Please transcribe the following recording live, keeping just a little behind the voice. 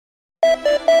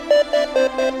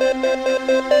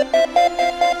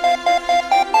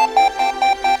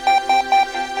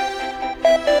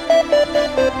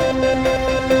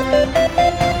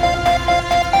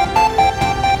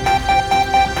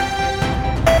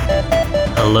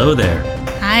Hello there.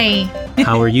 Hi.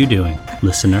 How are you doing,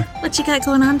 listener? What you got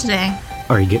going on today?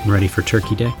 Are you getting ready for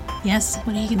Turkey Day? Yes.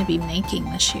 What are you going to be making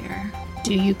this year?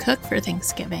 Do you cook for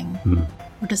Thanksgiving?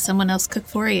 Or does someone else cook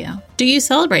for you? Do you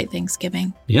celebrate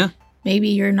Thanksgiving? Yeah. Maybe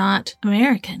you're not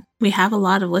American. We have a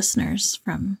lot of listeners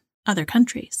from other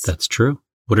countries. That's true.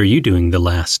 What are you doing the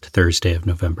last Thursday of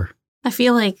November? I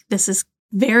feel like this is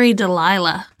very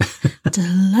Delilah.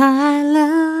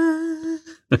 Delilah.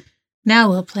 Now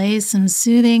we'll play some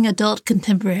soothing adult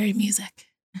contemporary music.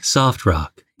 Soft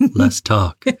rock. Less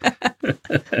talk.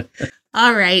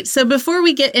 All right. So before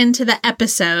we get into the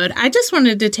episode, I just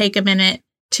wanted to take a minute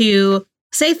to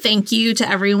say thank you to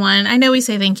everyone. I know we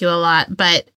say thank you a lot,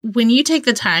 but when you take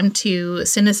the time to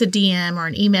send us a DM or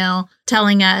an email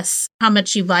telling us how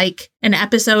much you like an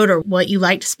episode or what you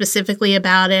liked specifically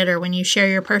about it, or when you share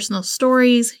your personal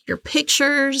stories, your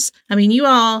pictures, I mean, you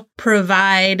all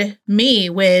provide me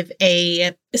with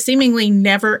a seemingly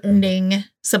never-ending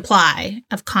supply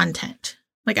of content.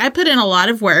 Like, I put in a lot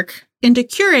of work into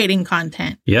curating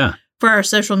content for our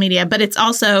social media, but it's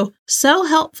also so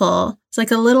helpful. It's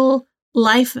like a little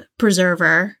life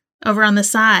preserver over on the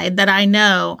side that I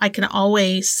know I can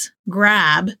always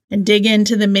grab and dig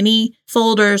into the mini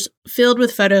folders filled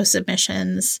with photo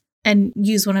submissions and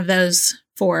use one of those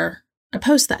for a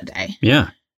post that day. Yeah.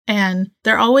 And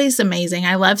they're always amazing.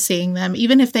 I love seeing them,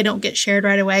 even if they don't get shared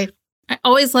right away. I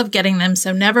always love getting them.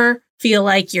 So never feel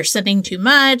like you're sending too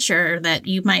much or that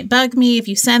you might bug me if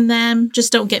you send them.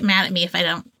 Just don't get mad at me if I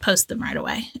don't post them right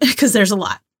away, because there's a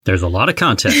lot. There's a lot of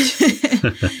content.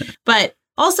 But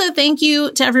also thank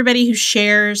you to everybody who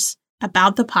shares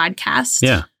about the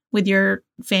podcast with your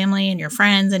family and your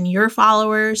friends and your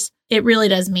followers. It really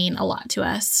does mean a lot to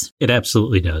us. It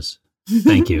absolutely does.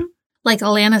 Thank you. Like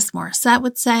Alanis Morissette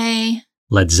would say.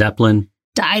 Led Zeppelin.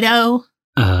 Dido.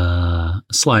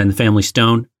 Sly and the Family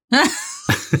Stone.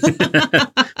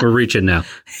 We're reaching now.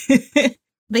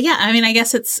 But yeah, I mean, I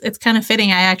guess it's kind of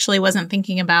fitting. I actually wasn't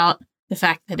thinking about the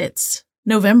fact that it's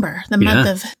November, the month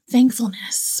of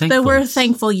thankfulness. But we're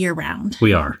thankful year round.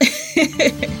 We are.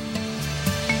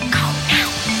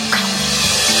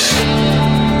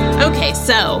 Okay,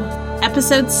 so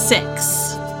episode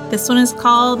 6. This one is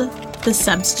called The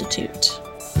Substitute.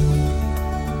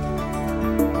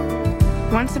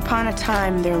 Once upon a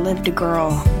time, there lived a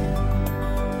girl.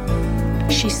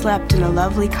 She slept in a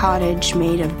lovely cottage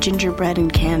made of gingerbread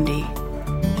and candy.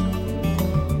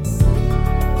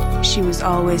 She was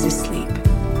always asleep.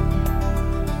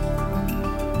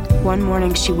 One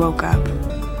morning, she woke up.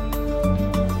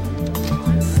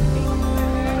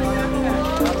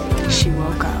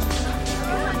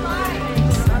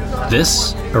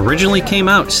 This originally came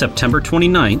out September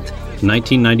 29th,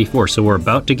 1994, so we're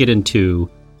about to get into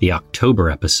the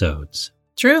October episodes.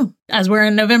 True, as we're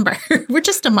in November. We're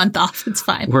just a month off. It's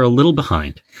fine. We're a little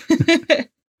behind.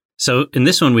 So in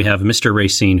this one, we have Mr.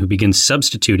 Racine, who begins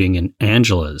substituting in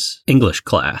Angela's English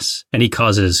class, and he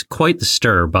causes quite the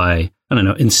stir by,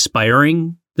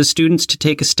 inspiring the students to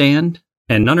take a stand,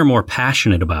 and none are more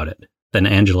passionate about it than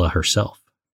Angela herself.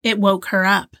 It woke her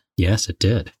up. Yes, it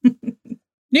did.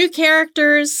 New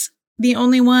characters. The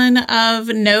only one of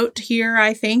note here,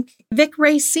 I think, Vic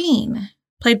Racine,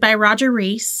 played by Roger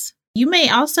Rees. You may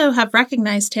also have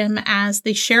recognized him as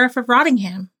the Sheriff of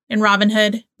Rottingham in Robin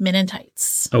Hood, Men in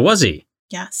Tights. Oh, was he?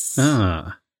 Yes.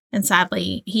 Ah. And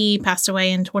sadly, he passed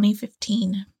away in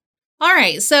 2015. All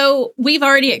right, so we've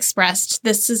already expressed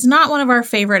this is not one of our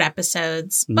favorite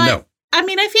episodes. But, no. I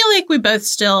mean, I feel like we both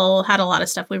still had a lot of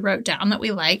stuff we wrote down that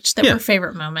we liked that were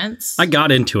favorite moments. I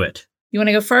got into it. You want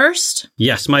to go first?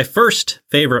 Yes, my first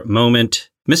favorite moment,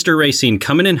 Mr. Racine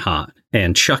coming in hot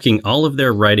and chucking all of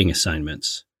their writing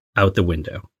assignments out the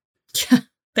window.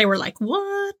 They were like,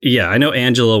 what? Yeah, I know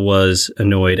Angela was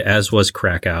annoyed, as was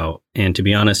Krakow. And to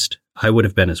be honest, I would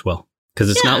have been as well. Because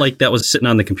it's not like that was sitting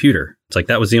on the computer. It's like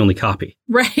that was the only copy.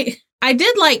 Right. I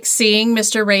did like seeing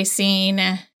Mr.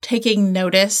 Racine taking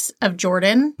notice of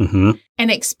Jordan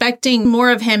and expecting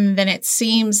more of him than it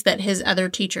seems that his other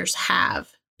teachers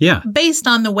have. Yeah. Based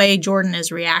on the way Jordan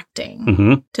is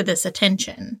reacting to this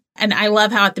attention. And I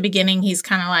love how at the beginning he's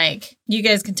kind of like, you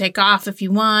guys can take off if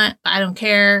you want. I don't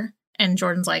care. And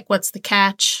Jordan's like, what's the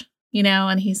catch? You know,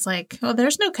 and he's like, oh,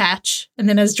 there's no catch. And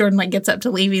then as Jordan gets up to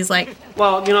leave, he's like,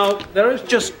 well, there is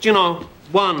just,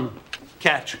 one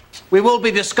catch. We will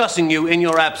be discussing you in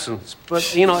your absence. But,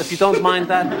 if you don't mind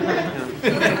that.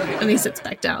 And he sits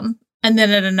back down. And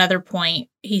then at another point,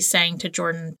 he's saying to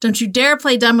Jordan, "Don't you dare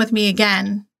play dumb with me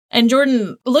again." And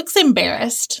Jordan looks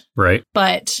embarrassed. Right.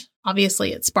 But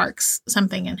obviously it sparks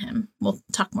something in him. We'll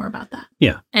talk more about that.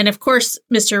 Yeah. And of course,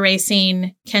 Mr.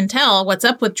 Racine can tell what's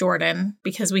up with Jordan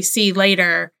because we see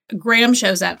later Graham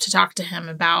shows up to talk to him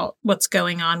about what's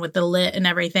going on with the lit and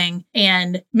everything.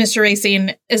 And Mr.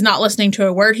 Racine is not listening to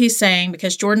a word he's saying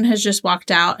because Jordan has just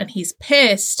walked out and he's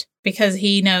pissed because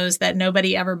he knows that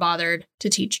nobody ever bothered to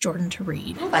teach Jordan to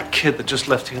read. That kid that just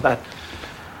left here, that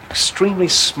extremely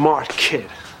smart kid.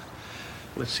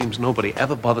 Well, it seems nobody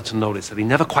ever bothered to notice that he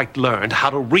never quite learned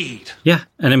how to read. Yeah.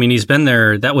 And I mean, he's been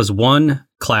there. That was one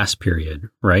class period,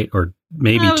 right? Or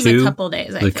maybe it was two. A couple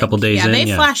days, I think. A couple days yeah, in. They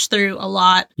flashed through a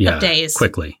lot of days.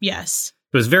 Quickly. Yes.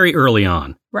 It was very early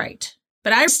on. Right.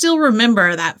 But I still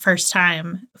remember that first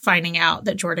time finding out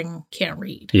that Jordan can't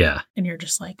read. Yeah. And you're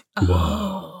just like, oh.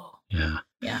 Whoa. Yeah.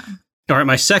 Yeah. All right.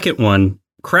 My second one,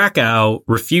 Krakow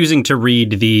refusing to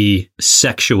read the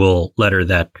sexual letter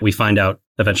that we find out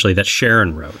eventually that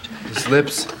Sharon wrote. His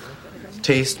lips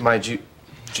taste my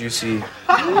juicy.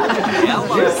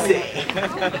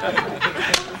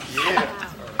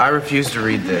 I refuse to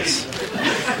read this.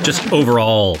 Just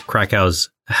overall, Krakow's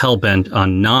hell-bent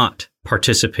on not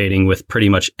participating with pretty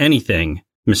much anything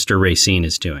Mr. Racine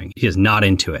is doing. He is not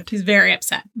into it. He's very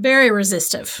upset. Very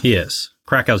resistive. He is.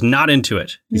 Krakow's not into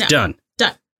it. He's done.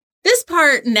 Done. This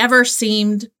part never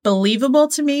seemed believable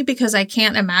to me because I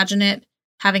can't imagine it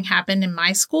having happened in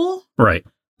my school. Right.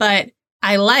 But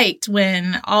I liked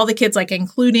when all the kids, like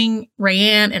including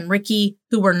Rayanne and Ricky,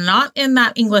 who were not in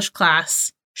that English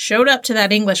class, showed up to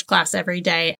that English class every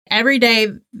day. Every day,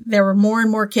 there were more and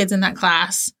more kids in that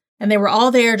class. And they were all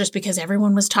there just because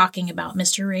everyone was talking about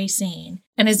Mr. Racine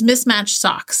and his mismatched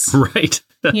socks. Right.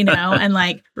 You know, and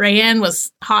like Rayanne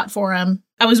was hot for him.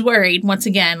 I was worried, once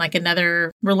again, like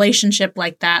another relationship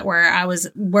like that, where I was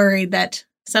worried that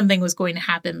something was going to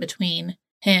happen between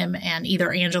him and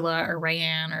either Angela or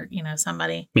Rayanne or, you know,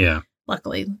 somebody. Yeah.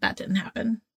 Luckily, that didn't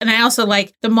happen. And I also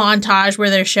like the montage where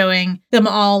they're showing them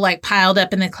all like piled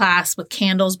up in the class with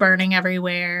candles burning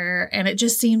everywhere. And it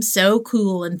just seems so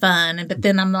cool and fun. But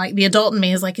then I'm like, the adult in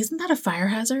me is like, isn't that a fire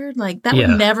hazard? Like that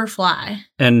would never fly.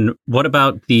 And what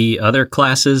about the other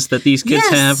classes that these kids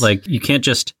have? Like you can't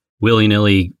just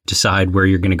willy-nilly decide where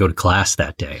you're going to go to class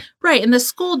that day. Right. And the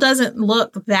school doesn't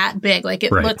look that big. Like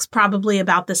it looks probably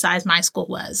about the size my school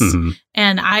was. Mm-hmm.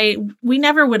 And we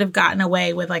never would have gotten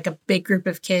away with like a big group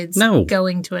of kids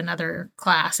going to another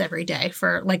class every day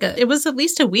for like it was at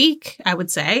least a week, I would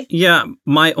say. Yeah.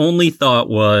 My only thought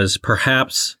was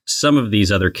perhaps some of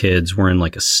these other kids were in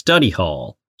like a study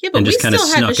hall. Yeah, but we still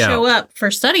had to show up for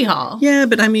study hall. Yeah,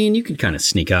 but I mean, you could kind of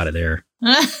sneak out of there.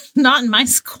 Not in my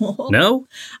school. No?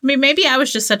 I mean, maybe I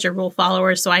was just such a rule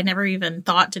follower, so I never even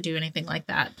thought to do anything like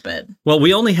that. But well,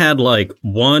 we only had like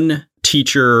one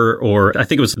teacher, or I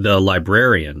think it was the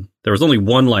librarian. There was only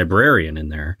one librarian in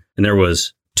there, and there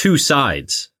was two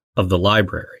sides of the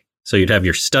library. So you'd have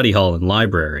your study hall and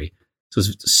library. So it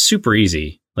was super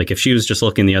easy. Like if she was just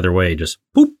looking the other way, just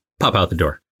boop, pop out the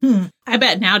door. I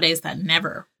bet nowadays that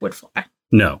never would fly.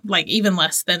 No. Like even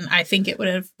less than I think it would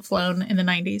have flown in the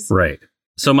 90s. Right.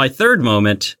 So my third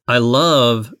moment, I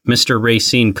love Mr.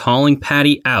 Racine calling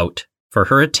Patty out for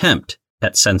her attempt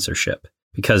at censorship,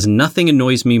 because nothing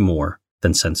annoys me more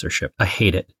than censorship. I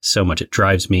hate it so much. It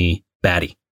drives me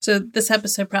batty. So this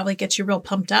episode probably gets you real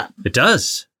pumped up. It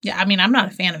does. Yeah, I mean, I'm not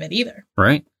a fan of it either.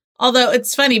 Right. Although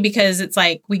it's funny because it's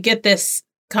like we get this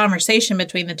conversation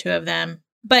between the two of them,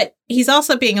 but he's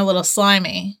also being a little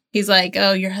slimy. He's like,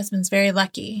 oh, your husband's very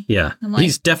lucky. Yeah. I'm like,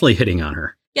 he's definitely hitting on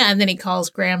her. Yeah. And then he calls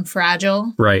Graham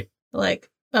fragile. Right. Like,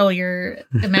 oh, you're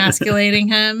emasculating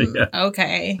him? Yeah.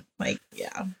 Okay. Like,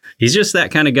 yeah. He's just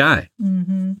that kind of guy.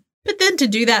 Mm-hmm. But then to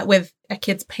do that with a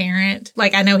kid's parent,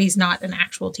 like, I know he's not an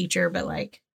actual teacher, but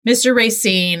like, Mr.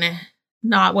 Racine,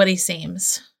 not what he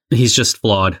seems. He's just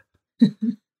flawed.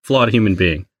 Flawed human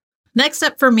being. Next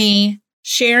up for me,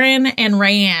 Sharon and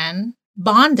Rayanne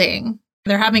bonding.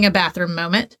 They're having a bathroom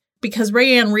moment because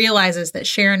Rayanne realizes that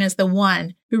Sharon is the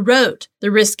one who wrote the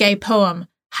risque poem,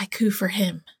 Haiku for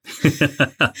Him.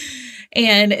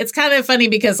 And it's kind of funny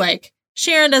because, like,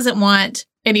 Sharon doesn't want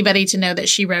anybody to know that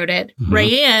she wrote it. Mm-hmm.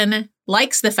 Rayanne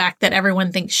likes the fact that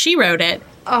everyone thinks she wrote it.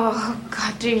 Oh,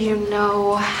 God, do you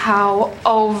know how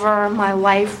over my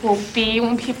life will be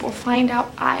when people find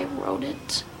out I wrote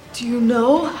it? Do you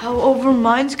know how over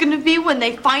mine's gonna be when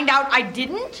they find out I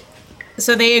didn't?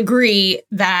 So they agree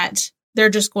that they're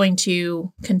just going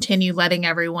to continue letting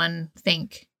everyone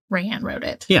think Rayanne wrote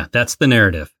it. Yeah, that's the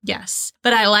narrative. Yes.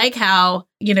 But I like how,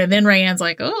 then Rayanne's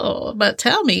like, oh, but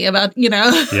tell me about,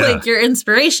 like your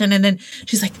inspiration. And then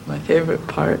she's like, my favorite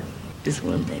part is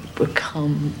when they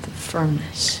become the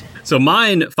furnace. So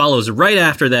mine follows right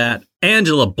after that.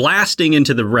 Angela blasting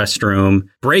into the restroom,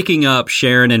 breaking up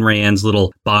Sharon and Rayanne's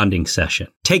little bonding session.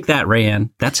 Take that, Rayanne.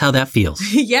 That's how that feels.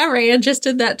 Yeah, Rayanne just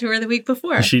did that to her the week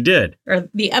before. She did. Or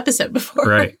the episode before.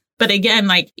 Right. But again,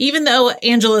 like, even though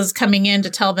Angela's coming in to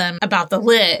tell them about the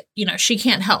lit, she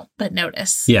can't help but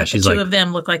notice. Yeah, she's the two like, of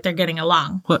them look like they're getting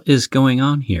along. What is going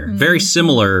on here? Mm-hmm. Very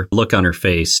similar look on her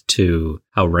face to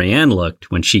how Rayanne looked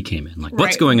when she came in. Like,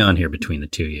 what's going on here between the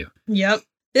two of you? Yep.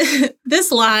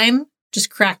 This line just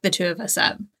cracked the two of us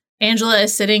up. Angela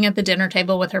is sitting at the dinner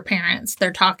table with her parents.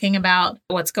 They're talking about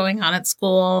what's going on at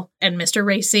school, and Mr.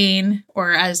 Racine,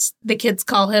 or as the kids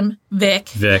call him, Vic.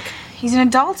 Vic. He's an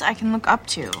adult I can look up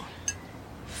to.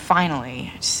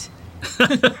 Finally.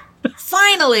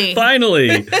 Finally.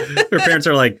 Her parents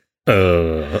are like,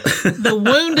 The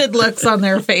wounded looks on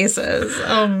their faces.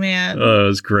 Oh, man. Oh, it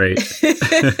was great.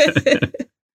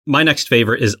 My next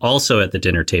favorite is also at the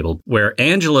dinner table, where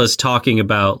Angela's talking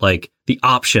about like the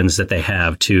options that they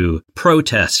have to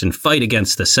protest and fight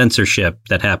against the censorship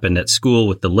that happened at school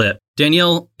with the lit.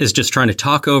 Danielle is just trying to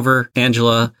talk over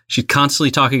Angela. She's constantly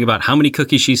talking about how many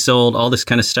cookies she sold, all this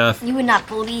kind of stuff. You would not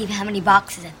believe how many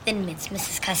boxes of Thin Mints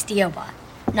Mrs. Castillo bought.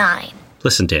 9.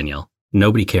 Listen, Danielle,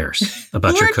 nobody cares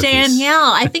about your cookies. Poor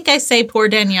Danielle. I think I say poor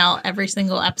Danielle every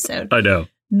single episode. I know.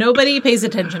 Nobody pays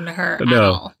attention to her at all.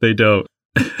 No, they don't.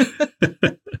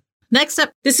 Next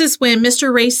up, this is when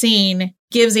Mr. Racine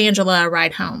gives Angela a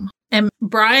ride home. And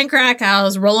Brian Krakow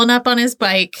is rolling up on his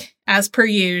bike, as per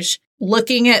usual,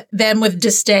 looking at them with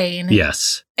disdain.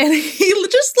 Yes. And he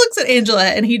just looks at Angela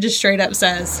and he just straight up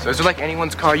says, So is it like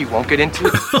anyone's car you won't get into?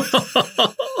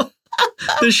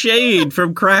 The shade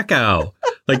from Krakow.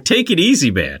 Like, take it easy,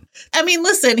 man. I mean,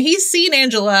 listen, he's seen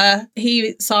Angela.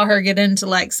 He saw her get into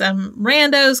like some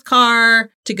rando's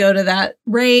car to go to that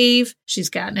rave. She's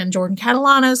gotten in Jordan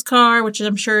Catalano's car, which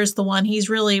I'm sure is the one he's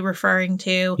really referring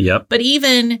to. Yep. But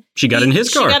even she got in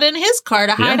his car. She got in his car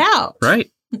to hide out. Right.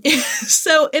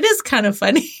 So it is kind of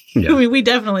funny. Yeah. I mean, we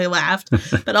definitely laughed.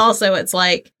 But also it's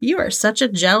like, you are such a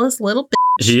jealous little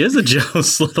bitch. He is a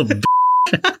jealous little bitch.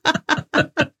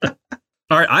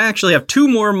 All right, I actually have 2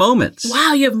 more moments.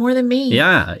 Wow, you have more than me.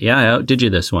 Yeah, I outdid you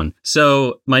this one.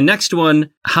 So my next one,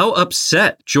 how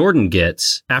upset Jordan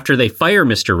gets after they fire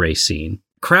Mr. Racine.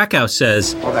 Krakow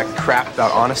says, All that crap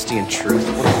about honesty and truth.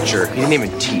 What a jerk. He didn't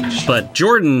even teach. But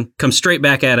Jordan comes straight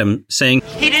back at him saying,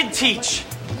 He did teach.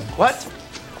 What?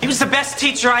 He was the best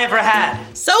teacher I ever had.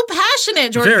 So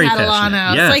passionate, Jordan Very Catalano.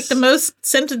 passionate, yes. It's like the most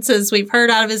sentences we've heard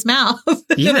out of his mouth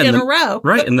in a row.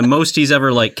 Right, and the most he's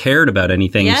ever like cared about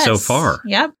anything so far.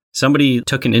 Yep. Somebody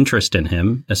took an interest in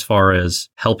him as far as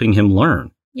helping him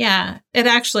learn. Yeah, it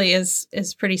actually is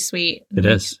pretty sweet.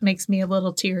 It makes me a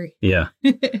little teary. Yeah.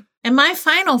 And my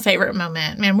final favorite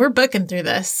moment, man, we're booking through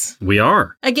this. We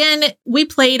are. Again, we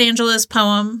played Angela's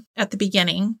poem at the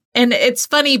beginning. And it's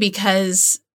funny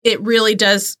because it really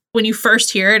does, when you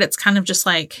first hear it, it's kind of just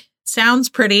like, sounds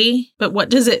pretty, but what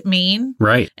does it mean?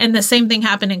 Right. And the same thing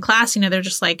happened in class. They're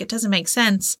just like, it doesn't make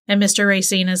sense. And Mr.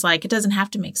 Racine is like, it doesn't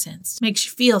have to make sense. It makes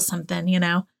you feel something,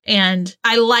 And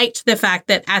I liked the fact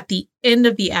that at the end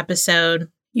of the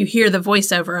episode, you hear the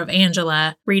voiceover of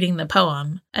Angela reading the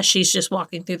poem as she's just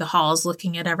walking through the halls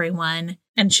looking at everyone.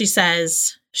 And she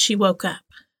says, she woke up.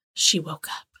 She woke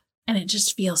up. And it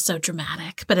just feels so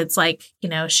dramatic. But it's like,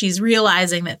 she's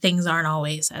realizing that things aren't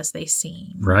always as they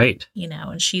seem. Right.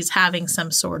 And she's having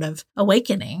some sort of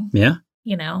awakening. Yeah.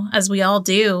 As we all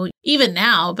do, even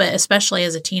now, but especially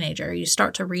as a teenager, you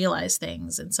start to realize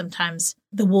things. And sometimes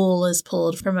the wool is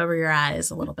pulled from over your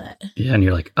eyes a little bit. Yeah. And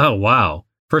you're like, oh, wow.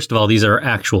 First of all, these are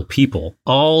actual people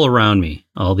all around me.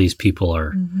 All these people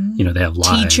are, they have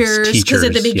lives. Teachers. Because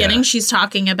at the beginning, she's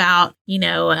talking about,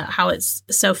 how it's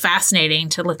so fascinating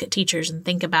to look at teachers and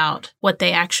think about what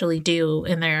they actually do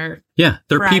in their they're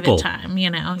private people. time,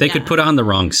 They could put on the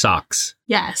wrong socks.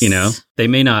 Yes. They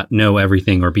may not know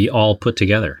everything or be all put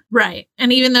together. Right.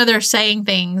 And even though they're saying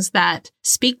things that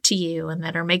speak to you and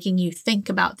that are making you think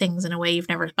about things in a way you've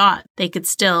never thought, they could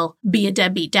still be a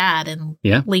deadbeat dad and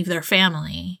leave their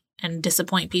family and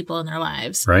disappoint people in their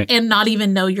lives. Right. And not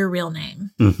even know your real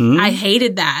name. Mm-hmm. I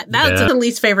hated that. That's the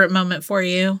least favorite moment for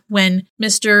you, when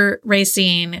Mr.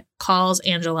 Racine calls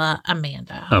Angela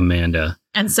Amanda.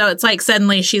 And so it's like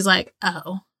suddenly she's like,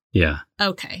 oh. Yeah.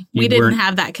 Okay. We didn't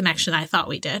have that connection I thought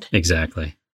we did.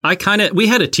 Exactly. We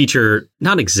had a teacher,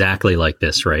 not exactly like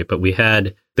this, right? But we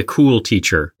had the cool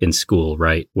teacher in school,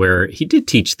 right? Where he did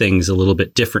teach things a little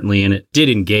bit differently, and it did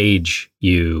engage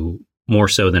you more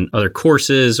so than other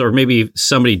courses, or maybe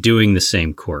somebody doing the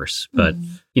same course. But,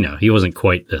 he wasn't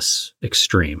quite this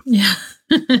extreme. Yeah.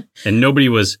 And nobody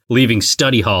was leaving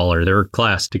study hall or their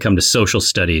class to come to social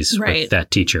studies with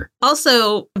that teacher.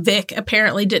 Also, Vic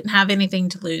apparently didn't have anything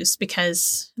to lose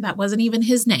because that wasn't even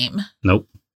his name. Nope.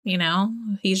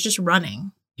 He's just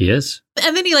running. He is.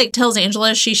 And then he tells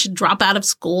Angela she should drop out of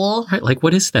school. Right,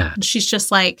 what is that? She's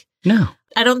just like, no.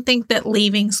 I don't think that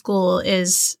leaving school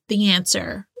is the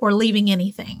answer, or leaving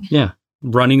anything. Yeah.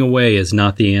 Running away is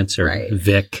not the answer, right.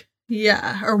 Vic.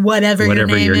 Yeah, or whatever your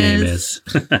name is.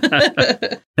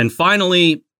 And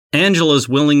finally, Angela's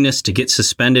willingness to get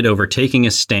suspended over taking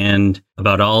a stand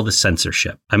about all the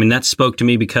censorship. I mean, that spoke to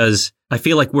me because I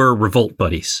feel like we're revolt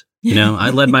buddies. I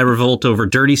led my revolt over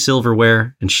dirty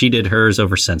silverware, and she did hers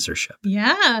over censorship.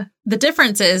 Yeah. The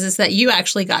difference is that you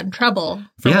actually got in trouble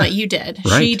for what you did.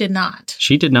 Right. She did not.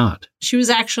 She did not. She was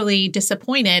actually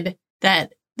disappointed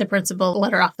that the principal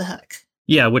let her off the hook.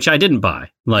 Yeah, which I didn't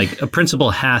buy. Like, a principal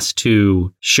has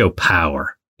to show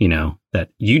power, that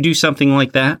you do something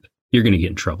like that, you're going to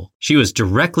get in trouble. She was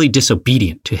directly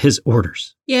disobedient to his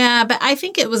orders. Yeah, but I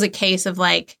think it was a case of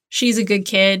she's a good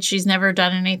kid. She's never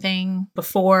done anything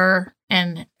before,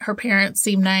 and her parents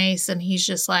seem nice, and he's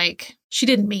just she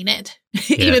didn't mean it.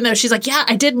 Yeah. Even though she's yeah,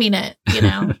 I did mean it,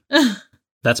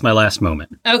 That's my last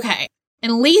moment. Okay.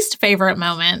 And least favorite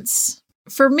moments.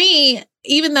 For me,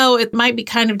 even though it might be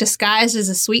kind of disguised as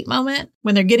a sweet moment,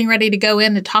 when they're getting ready to go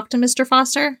in to talk to Mr.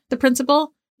 Foster, the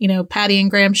principal, Patty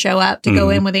and Graham show up to go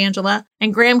in with Angela,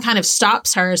 and Graham kind of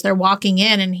stops her as they're walking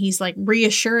in, and he's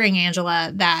reassuring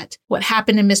Angela that what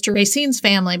happened in Mr. Racine's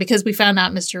family, because we found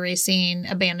out Mr. Racine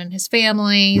abandoned his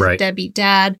family, right. Deadbeat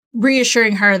dad,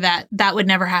 reassuring her that that would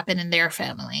never happen in their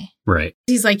family. Right.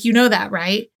 He's like, you know that,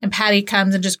 right? And Patty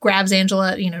comes and just grabs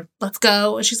Angela, let's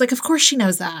go. And she's like, of course she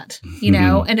knows that,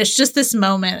 and it's just this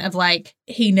moment of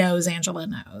he knows Angela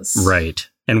knows. Right.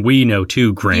 And we know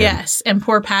too, Graham. Yes. And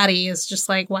poor Patty is just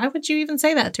why would you even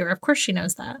say that to her? Of course she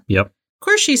knows that. Yep. Of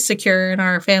course she's secure in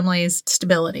our family's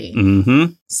stability.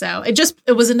 Mm-hmm. So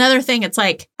it was another thing. It's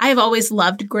I've always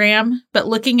loved Graham, but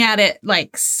looking at it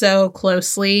so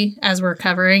closely as we're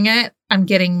covering it, I'm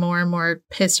getting more and more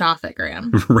pissed off at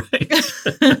Graham. Right.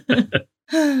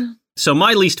 So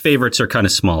my least favorites are kind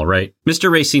of small, right? Mr.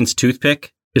 Racine's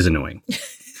toothpick is annoying.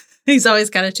 He's always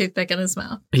got a toothpick in his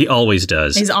mouth. He always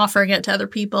does. He's offering it to other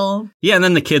people. Yeah, and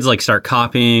then the kids start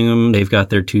copying them. They've got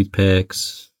their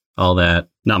toothpicks, all that.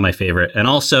 Not my favorite. And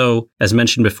also, as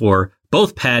mentioned before,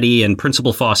 both Patty and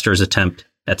Principal Foster's attempt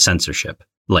at censorship.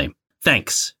 Lame.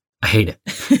 Thanks. I hate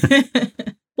it.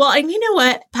 Well, and you know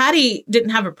what? Patty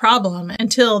didn't have a problem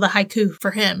until the haiku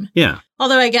for him. Yeah.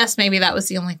 Although I guess maybe that was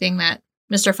the only thing that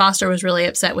Mr. Foster was really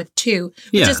upset with too,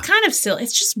 which is kind of silly.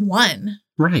 It's just one.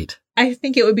 Right. I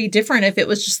think it would be different if it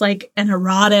was just an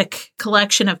erotic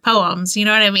collection of poems. You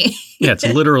know what I mean? Yeah, it's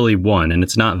literally one, and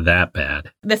it's not that bad.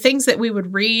 The things that we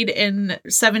would read in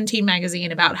 17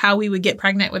 magazine about how we would get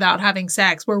pregnant without having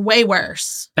sex were way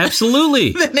worse.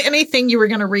 Absolutely. Than anything you were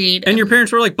going to read. And your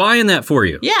parents were buying that for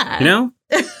you. Yeah.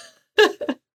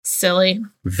 Silly.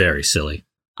 Very silly.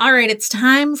 All right, it's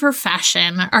time for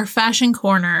fashion, our fashion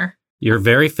corner. Your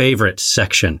very favorite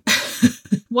section.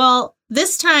 Well,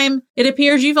 this time it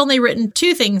appears you've only written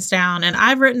 2 things down, and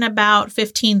I've written about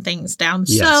 15 things down.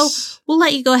 Yes. So we'll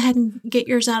let you go ahead and get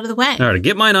yours out of the way. All right,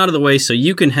 get mine out of the way so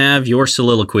you can have your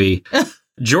soliloquy.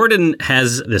 Jordan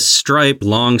has this striped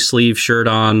long sleeve shirt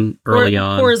on early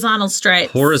on. Horizontal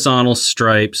stripes. Horizontal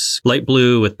stripes, light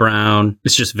blue with brown.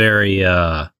 It's just very,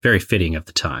 very fitting of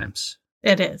the times.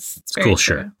 It is. It's a cool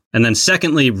shirt. And then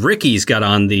secondly, Ricky's got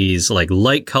on these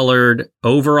light colored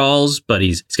overalls, but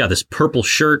he's got this purple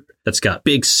shirt that's got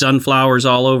big sunflowers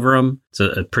all over him. It's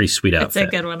a pretty sweet outfit.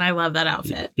 It's a good one. I love that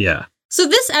outfit. Yeah. So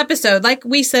this episode, like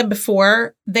we said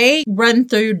before, they run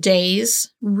through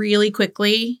days really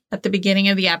quickly at the beginning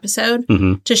of the episode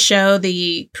to show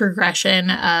the progression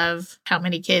of how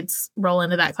many kids roll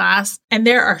into that class. And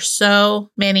there are so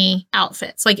many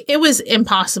outfits. It was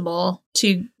impossible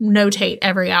to notate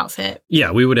every outfit.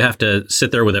 Yeah, we would have to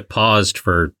sit there with it paused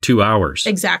for 2 hours.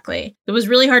 Exactly. It was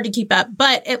really hard to keep up.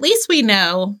 But at least we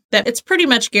know that it's pretty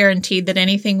much guaranteed that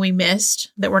anything we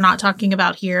missed that we're not talking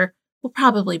about here will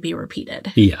probably be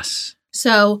repeated. Yes.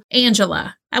 So,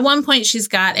 Angela, at one point she's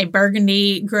got a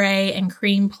burgundy, gray, and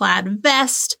cream plaid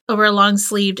vest over a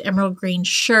long-sleeved emerald green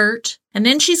shirt. And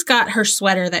then she's got her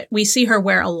sweater that we see her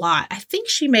wear a lot. I think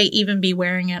she may even be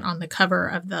wearing it on the cover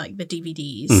of the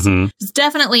DVDs. Mm-hmm. It's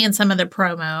definitely in some of the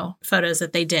promo photos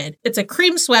that they did. It's a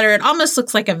cream sweater. It almost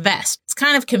looks like a vest. It's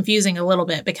kind of confusing a little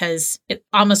bit because it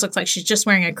almost looks like she's just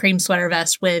wearing a cream sweater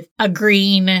vest with a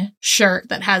green shirt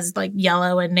that has like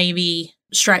yellow and navy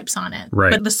stripes on it.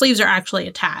 Right. But the sleeves are actually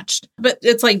attached. But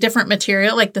it's like different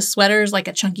material. Like the sweater is like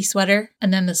a chunky sweater,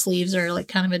 and then the sleeves are like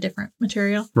kind of a different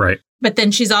material. Right. But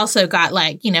then she's also got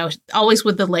like, you know, always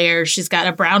with the layers, she's got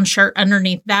a brown shirt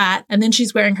underneath that. And then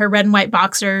she's wearing her red and white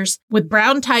boxers with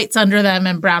brown tights under them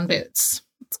and brown boots.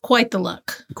 It's quite the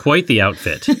look. Quite the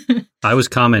outfit. I was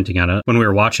commenting on it when we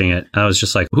were watching it. I was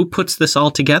just like, who puts this all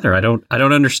together? I don't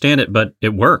understand it, but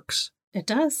it works. It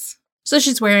does. So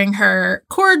she's wearing her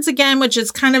cords again, which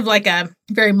is kind of like a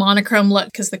very monochrome look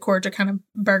because the cords are kind of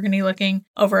burgundy looking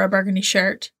over a burgundy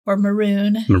shirt, or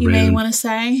maroon. You may want to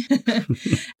say.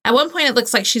 At one point, it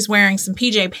looks like she's wearing some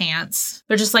PJ pants.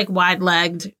 They're just like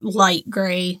wide-legged, light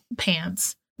gray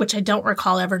pants, which I don't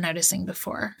recall ever noticing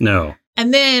before. No.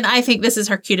 And then I think this is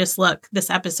her cutest look this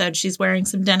episode. She's wearing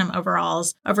some denim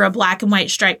overalls over a black and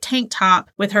white striped tank top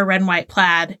with her red and white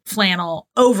plaid flannel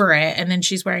over it. And then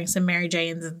she's wearing some Mary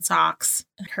Janes and socks.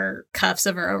 And her cuffs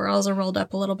of her overalls are rolled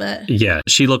up a little bit. Yeah,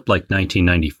 she looked like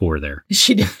 1994 there.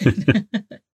 She did.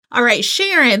 All right,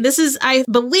 Sharon, this is, I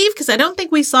believe, because I don't think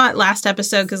we saw it last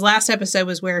episode, because last episode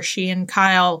was where she and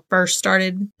Kyle first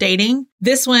started dating.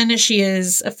 This one, she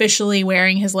is officially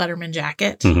wearing his Letterman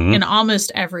jacket in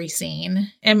almost every scene.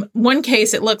 In one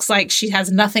case, it looks like she has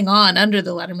nothing on under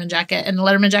the Letterman jacket, and the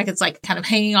Letterman jacket's like kind of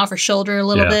hanging off her shoulder a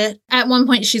little bit. At one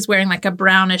point, she's wearing like a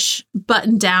brownish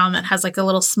button down that has like a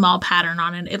little small pattern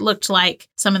on it. It looked like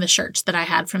some of the shirts that I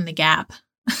had from the Gap.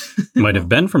 Might have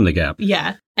been from the Gap.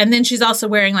 Yeah. And then she's also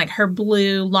wearing like her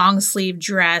blue long sleeve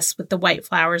dress with the white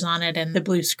flowers on it and the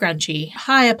blue scrunchie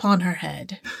high upon her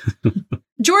head.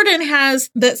 Jordan has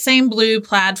that same blue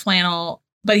plaid flannel,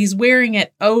 but he's wearing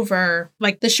it over,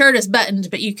 like the shirt is buttoned,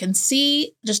 but you can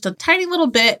see just a tiny little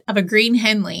bit of a green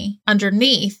Henley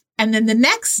underneath. And then the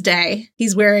next day,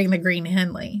 he's wearing the green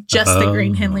Henley, just the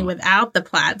green Henley without the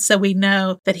plaid. So we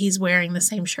know that he's wearing the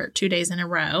same shirt 2 days in a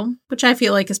row, which I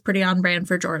feel like is pretty on brand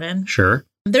for Jordan. Sure.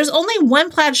 There's only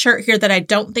one plaid shirt here that I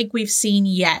don't think we've seen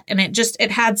yet. And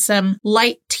it had some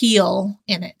light teal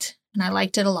in it. And I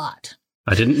liked it a lot.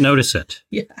 I didn't notice it.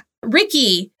 Yeah.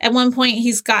 Ricky, at one point,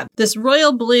 he's got this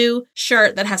royal blue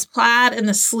shirt that has plaid in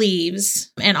the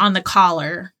sleeves and on the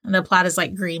collar. And the plaid is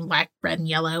like green, black, red, and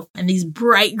yellow. And these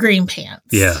bright green pants.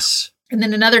 Yes. And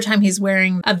then another time he's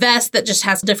wearing a vest that just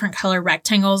has different color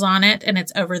rectangles on it. And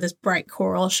it's over this bright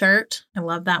coral shirt. I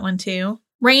love that one too.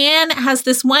 Rayanne has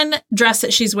this one dress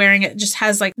that she's wearing. It just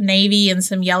has like navy and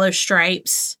some yellow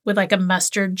stripes with like a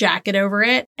mustard jacket over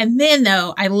it. And then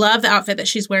though, I love the outfit that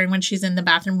she's wearing when she's in the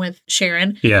bathroom with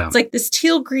Sharon. Yeah. It's like this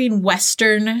teal green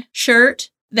Western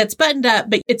shirt that's buttoned up,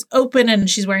 but it's open and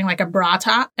she's wearing like a bra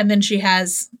top. And then she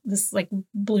has this like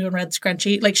blue and red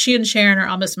scrunchie. Like she and Sharon are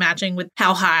almost matching with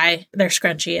how high their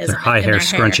scrunchie is. Their high hair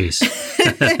scrunchies.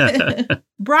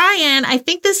 Brian, I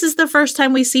think this is the first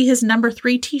time we see his number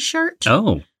 3 t-shirt.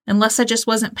 Oh. Unless I just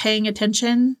wasn't paying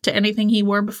attention to anything he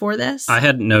wore before this. I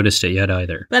hadn't noticed it yet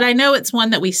either. But I know it's one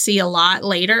that we see a lot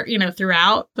later,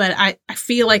 throughout. But I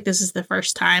feel like this is the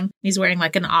first time he's wearing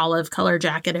like an olive color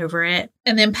jacket over it.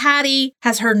 And then Patty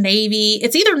has her navy.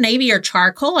 It's either navy or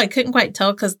charcoal. I couldn't quite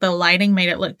tell because the lighting made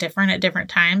it look different at different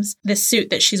times. This suit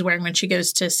that she's wearing when she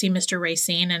goes to see Mr.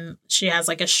 Racine, and she has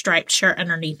like a striped shirt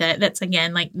underneath it. That's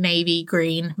again like navy,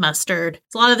 green, mustard.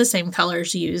 It's a lot of the same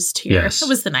colors used here. Yes. It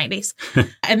was the 90s.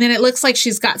 And then it looks like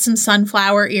she's got some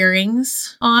sunflower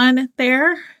earrings on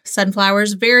there.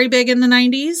 Sunflowers, very big in the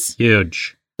 90s.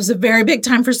 Huge. It was a very big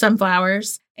time for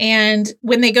sunflowers. And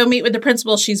when they go meet with the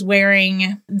principal, she's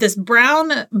wearing this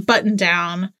brown button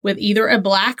down with either a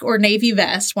black or navy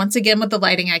vest. Once again, with the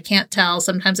lighting, I can't tell.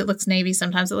 Sometimes it looks navy,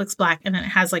 sometimes it looks black. And then it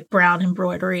has like brown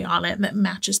embroidery on it that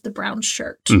matches the brown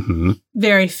shirt. Mm-hmm.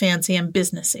 Very fancy and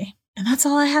businessy. And that's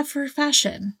all I have for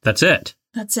fashion. That's it.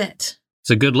 That's it. It's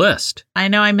a good list. I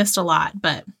know I missed a lot,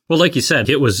 but... Well, like you said,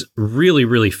 it was really,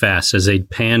 really fast as they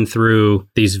pan through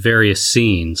these various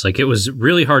scenes. Like, it was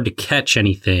really hard to catch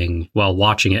anything while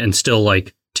watching it and still,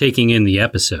 like, taking in the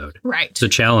episode. Right. It's a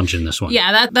challenge in this one.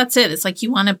 Yeah, that's it. It's like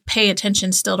you want to pay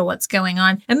attention still to what's going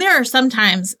on. And there are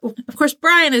sometimes, of course,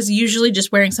 Brian is usually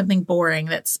just wearing something boring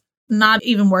that's not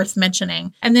even worth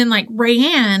mentioning. And then like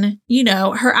Rayanne, you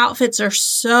know, her outfits are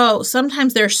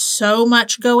sometimes there's so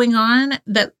much going on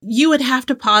that you would have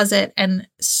to pause it and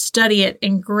study it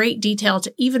in great detail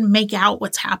to even make out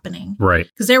what's happening. Right.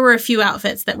 Because there were a few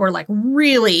outfits that were like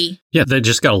really... Yeah, they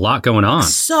just got a lot going on.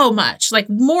 So much, like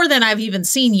more than I've even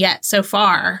seen yet so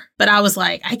far. But I was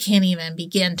like, I can't even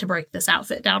begin to break this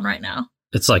outfit down right now.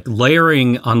 It's like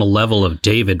layering on the level of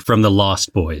David from The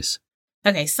Lost Boys.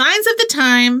 Okay, signs of the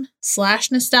time /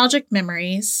 nostalgic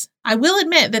memories. I will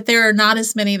admit that there are not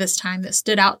as many this time that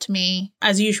stood out to me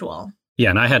as usual. Yeah,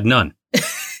 and I had none.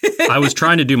 I was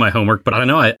trying to do my homework, but I don't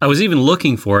know. I was even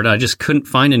looking for it. I just couldn't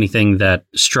find anything that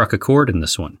struck a chord in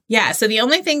this one. Yeah, so the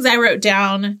only things I wrote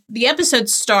down, the episode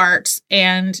starts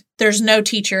and there's no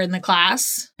teacher in the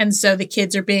class. And so the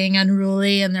kids are being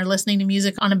unruly and they're listening to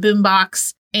music on a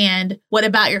boombox. And What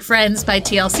About Your Friends by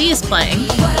TLC is playing.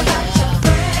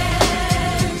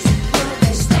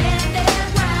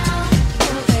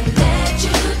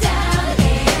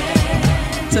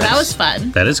 So that was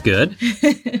fun. That is good.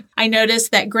 I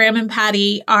noticed that Graham and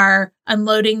Patty are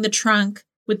unloading the trunk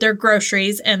with their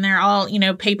groceries and they're all, you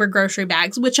know, paper grocery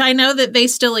bags, which I know that they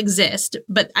still exist.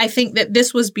 But I think that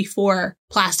this was before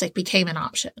plastic became an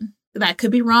option. That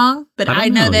could be wrong, but I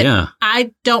know that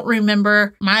I don't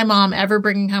remember my mom ever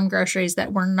bringing home groceries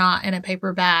that were not in a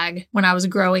paper bag when I was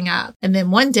growing up. And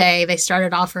then one day they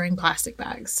started offering plastic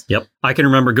bags. Yep. I can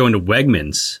remember going to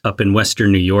Wegmans up in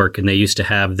Western New York, and they used to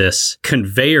have this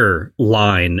conveyor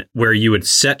line where you would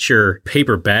set your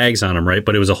paper bags on them, right?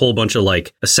 But it was a whole bunch of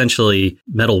like essentially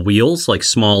metal wheels, like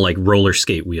small like roller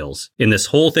skate wheels in this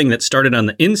whole thing that started on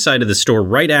the inside of the store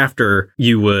right after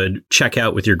you would check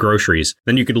out with your groceries.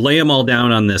 Then you could lay them all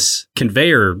down on this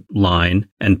conveyor line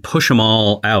and push them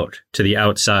all out to the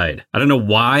outside. I don't know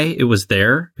why it was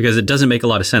there because it doesn't make a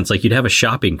lot of sense. Like you'd have a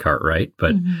shopping cart, right?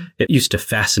 But it used to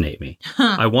fascinate me.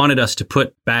 I wanted us to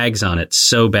put bags on it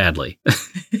so badly.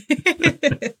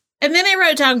 And then I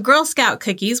wrote down Girl Scout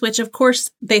cookies, which of course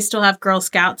they still have Girl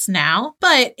Scouts now.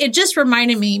 But it just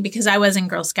reminded me, because I was in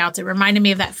Girl Scouts, it reminded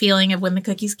me of that feeling of when the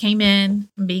cookies came in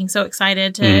and being so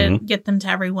excited to get them to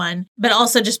everyone. But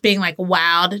also just being like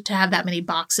wowed to have that many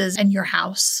boxes in your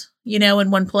house, you know, in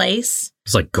one place.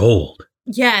 It's like gold.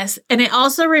 Yes. And it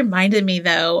also reminded me,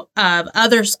 though, of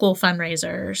other school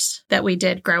fundraisers that we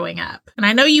did growing up. And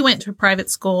I know you went to a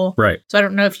private school. Right. So I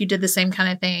don't know if you did the same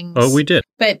kind of things. Oh, we did.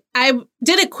 But I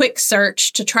did a quick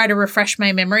search to try to refresh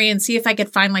my memory and see if I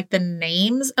could find like the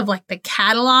names of like the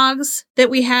catalogs that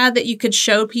we had that you could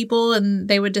show people and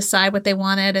they would decide what they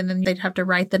wanted. And then they'd have to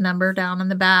write the number down on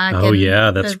the back. Oh,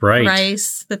 yeah, that's the right.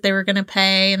 Price that they were going to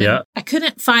pay. And then I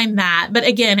couldn't find that. But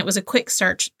again, it was a quick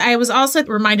search. I was also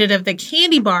reminded of the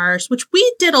candy bars, which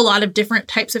we did a lot of different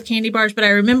types of candy bars. But I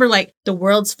remember like the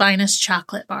world's finest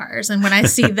chocolate bars. And when I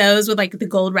see those with like the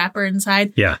gold wrapper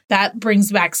inside, that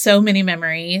brings back so many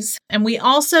memories. And we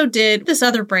also did this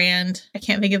other brand. I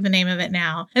can't think of the name of it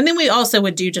now. And then we also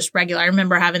would do just regular. I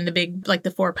remember having the big, like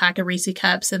the 4-pack of Reese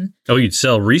cups. And oh, you'd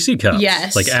sell Reese cups?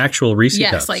 Yes. Like actual Reese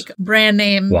cups? Yes, like brand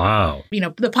name. Wow. You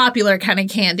know, the popular kind of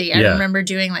candy. I remember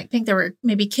doing like, I think there were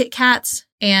maybe Kit Kats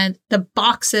and the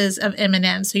boxes of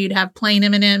M&Ms. So you'd have plain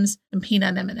M&Ms and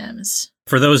peanut M&Ms.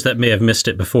 For those that may have missed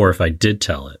it before, if I did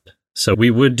tell it. So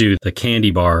we would do the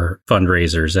candy bar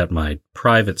fundraisers at my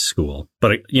private school.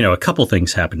 But, you know, a couple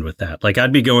things happened with that. Like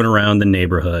I'd be going around the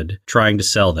neighborhood trying to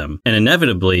sell them. And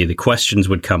inevitably the questions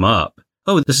would come up.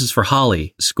 Oh, this is for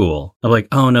Holly School. I'm like,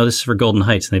 oh, no, this is for Golden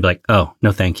Heights. And they'd be like, oh,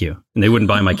 no, thank you. And they wouldn't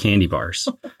buy my candy bars.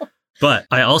 But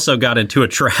I also got into a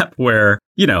trap where,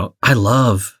 you know, I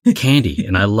love candy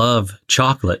and I love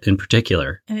chocolate in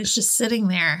particular. And it's just sitting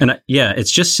there. And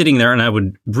it's just sitting there and I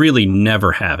would really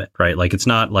never have it, right? Like it's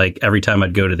not like every time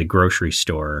I'd go to the grocery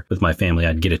store with my family,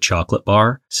 I'd get a chocolate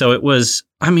bar. So it was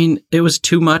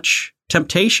too much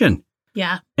temptation.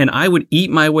 Yeah. And I would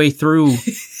eat my way through,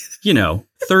 you know,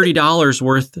 $30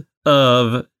 worth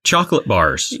of chocolate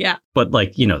bars. Yeah. But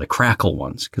like, you know, the crackle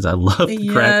ones, because I love the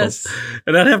crackles.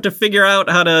 And I'd have to figure out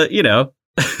how to, you know,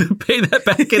 pay that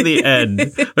back in the end.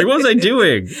 Like, what was I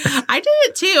doing? I did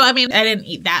it too. I mean, I didn't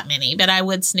eat that many, but I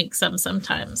would sneak some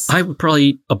sometimes. I would probably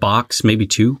eat a box, maybe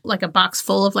 2. Like a box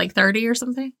full of like 30 or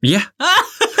something? Yeah.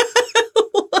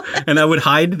 And I would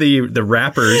hide the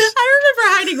wrappers. I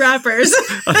remember hiding wrappers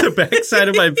on the back side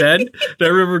of my bed. And I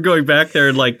remember going back there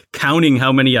and like counting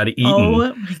how many I'd eaten.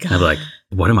 Oh my God. I'm like,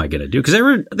 what am I going to do? Because they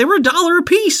were $1 a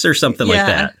piece or something like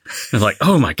that. I was like,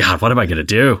 oh my God, what am I going to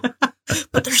do?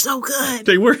 But they're so good.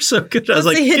 They were so good. I was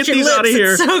like, get these out of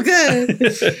here.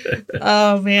 It's so good.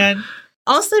 Oh man.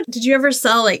 Also, did you ever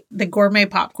sell like the gourmet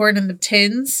popcorn in the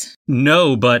tins?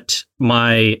 No, but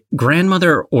my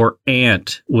grandmother or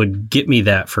aunt would get me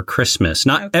that for Christmas.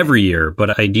 Not every year,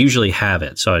 but I'd usually have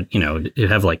it. So, it'd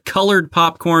have like colored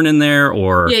popcorn in there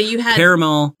or you had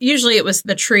caramel. Usually it was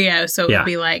the trio. So it Yeah. would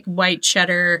be like white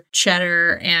cheddar,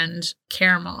 and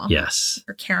caramel. Yes.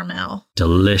 Or caramel.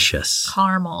 Delicious.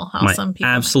 Caramel. How My some people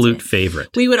absolute like it. favorite.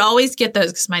 We would always get those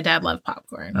because my dad loved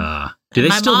popcorn. Do they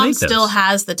my still mom make those? still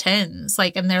has the tins,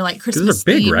 and they're like Christmas Those are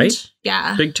big, themed. right?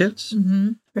 Yeah. Big tits? Mm-hmm.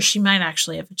 Or she might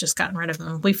actually have just gotten rid of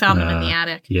them. We found them in the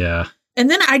attic. Yeah. And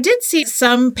then I did see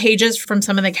some pages from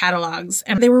some of the catalogs,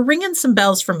 and they were ringing some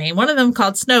bells for me. One of them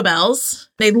called Snow Bells.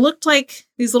 They looked like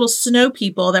these little snow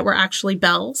people that were actually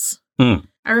bells.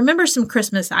 I remember some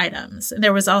Christmas items. And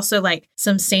there was also like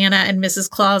some Santa and Mrs.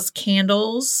 Claus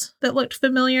candles that looked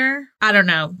familiar. I don't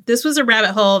know. This was a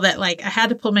rabbit hole that I had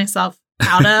to pull myself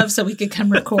out of so we could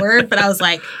come record. But I was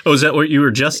like, oh, is that what you were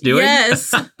just doing?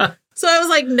 Yes. So I was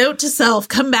like, note to self,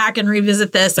 come back and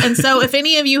revisit this. And so if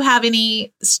any of you have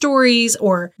any stories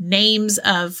or names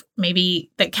of maybe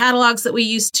the catalogs that we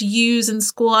used to use in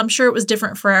school, I'm sure it was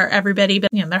different for everybody, but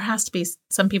there has to be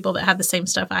some people that have the same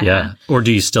stuff I had. Or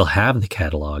do you still have the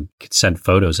catalog? You could send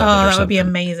photos of it or that something. would be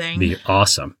amazing. Be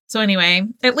awesome. So anyway,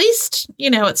 at least,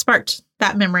 it sparked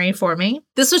that memory for me.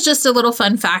 This was just a little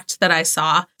fun fact that I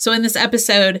saw. So in this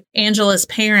episode, Angela's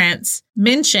parents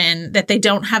mention that they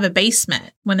don't have a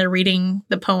basement when they're reading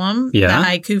the poem, the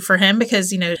haiku for him,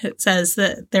 because, it says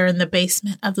that they're in the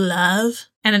basement of love.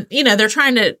 And, they're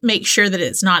trying to make sure that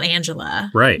it's not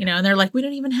Angela. Right. And they're like, we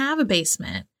don't even have a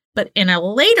basement. But in a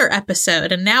later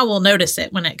episode, and now we'll notice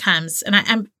it when it comes, and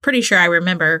I'm pretty sure I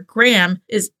remember, Graham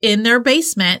is in their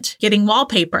basement getting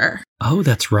wallpaper. Oh,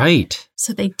 that's right.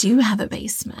 So they do have a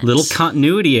basement. Little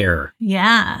continuity error.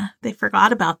 Yeah. They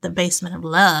forgot about the basement of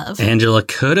love. Angela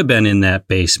could have been in that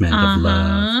basement of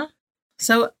love.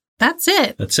 So that's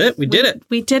it. That's it. We did it.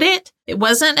 We did it. It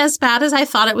wasn't as bad as I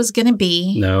thought it was going to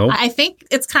be. No. I think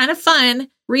it's kind of fun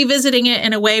revisiting it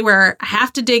in a way where I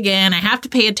have to dig in, I have to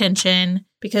pay attention,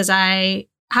 because I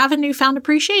have a newfound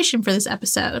appreciation for this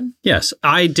episode. Yes.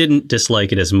 I didn't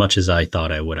dislike it as much as I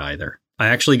thought I would either. I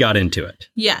actually got into it.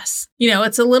 Yes.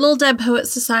 It's a little Dead Poet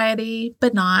Society,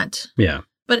 but not. Yeah.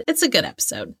 But it's a good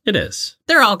episode. It is.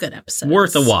 They're all good episodes.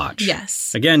 Worth a watch.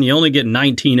 Yes. Again, you only get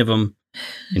 19 of them.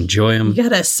 Enjoy them. You got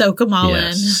to soak them all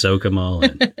in. Soak them all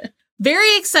in.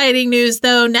 Very exciting news,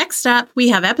 though. Next up, we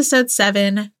have episode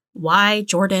 7, Why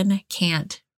Jordan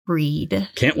Can't Read.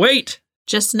 Can't wait.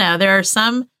 Just know there are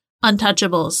some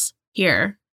untouchables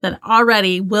here that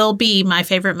already will be my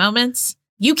favorite moments.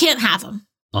 You can't have them.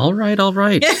 All right.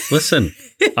 Listen,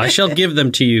 I shall give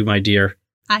them to you, my dear.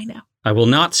 I know. I will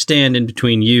not stand in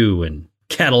between you and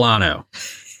Catalano.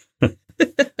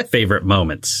 Favorite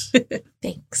moments.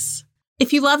 Thanks.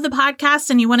 If you love the podcast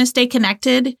and you want to stay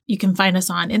connected, you can find us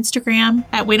on Instagram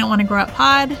at We Don't Want to Grow Up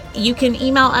Pod. You can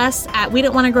email us at We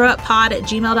Don't Want to Grow Up Pod at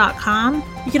gmail.com.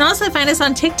 You can also find us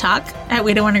on TikTok at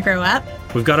We Don't Want to Grow Up.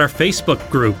 We've got our Facebook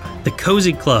group, The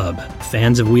Cozy Club,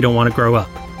 fans of We Don't Want to Grow Up.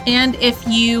 And if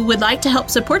you would like to help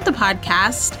support the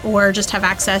podcast or just have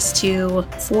access to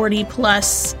 40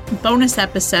 plus bonus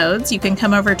episodes, you can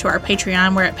come over to our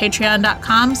Patreon. We're at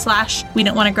patreon.com/We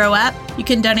Don't Want to Grow Up. You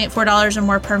can donate $4 or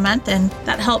more per month, and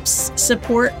that helps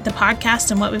support the podcast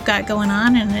and what we've got going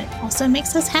on. And it also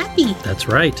makes us happy. That's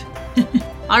right.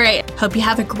 All right. Hope you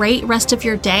have a great rest of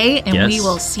your day, and Yes. we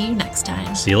will see you next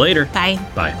time. See you later. Bye.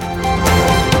 Bye.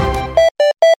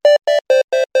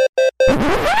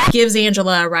 Gives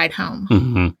Angela a ride home.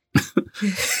 Mm-hmm.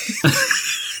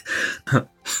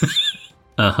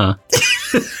 Uh-huh.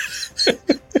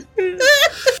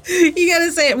 You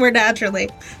gotta say it more naturally.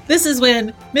 This is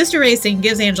when Mr. Racing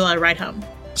gives Angela a ride home.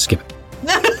 Skip it.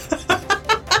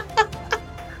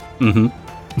 Mm-hmm.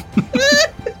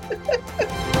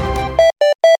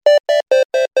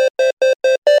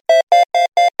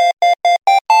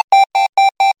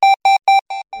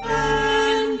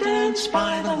 And dance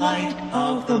by the light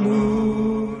of the moon.